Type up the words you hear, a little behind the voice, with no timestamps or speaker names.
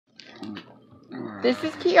This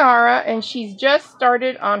is Kiara, and she's just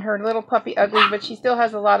started on her little puppy uglies, but she still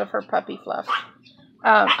has a lot of her puppy fluff.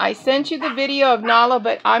 I sent you the video of Nala,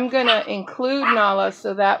 but I'm going to include Nala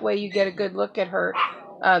so that way you get a good look at her,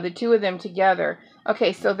 the two of them together.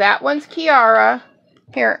 Okay, so that one's Kiara.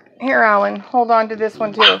 Here, Alan, hold on to this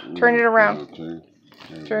one too. Turn it around.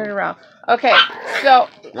 Turn it around. Okay, so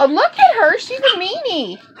look at her. She's a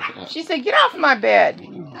meanie. She said, get off my bed.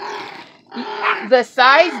 The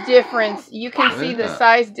size difference, you can see the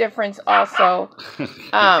size difference also.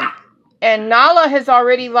 And Nala has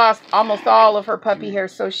already lost almost all of her puppy hair,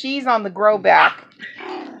 so she's on the grow back.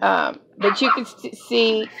 But you can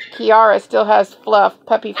see Kiara still has fluff,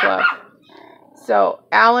 puppy fluff. So,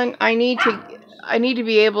 Alan, I need to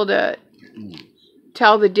be able to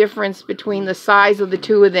tell the difference between the size of the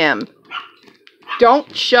two of them.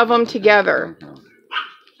 Don't shove them together.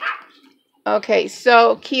 Okay,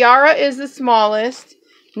 so Kiara is the smallest.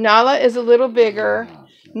 Nala is a little bigger.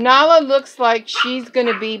 Nala looks like she's going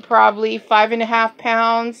to be probably 5.5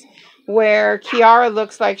 pounds, where Kiara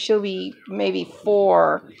looks like she'll be maybe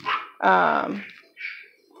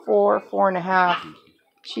 4.5.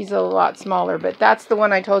 She's a lot smaller, but that's the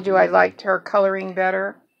one I told you I liked her coloring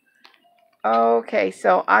better. Okay,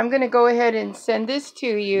 so I'm going to go ahead and send this to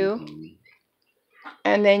you.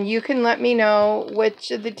 And then you can let me know which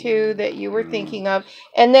of the two that you were thinking of.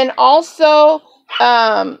 And then also,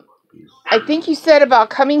 I think you said about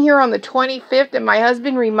coming here on the 25th, and my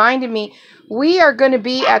husband reminded me, we are going to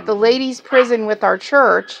be at the ladies' prison with our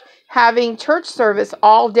church, having church service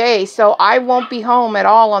all day, so I won't be home at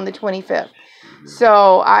all on the 25th.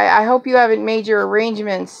 So I hope you haven't made your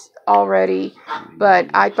arrangements already, but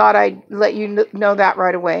I thought I'd let you know that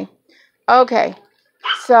right away. Okay.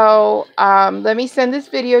 So, let me send this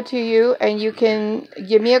video to you, and you can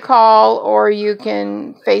give me a call or you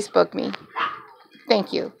can Facebook me.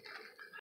 Thank you.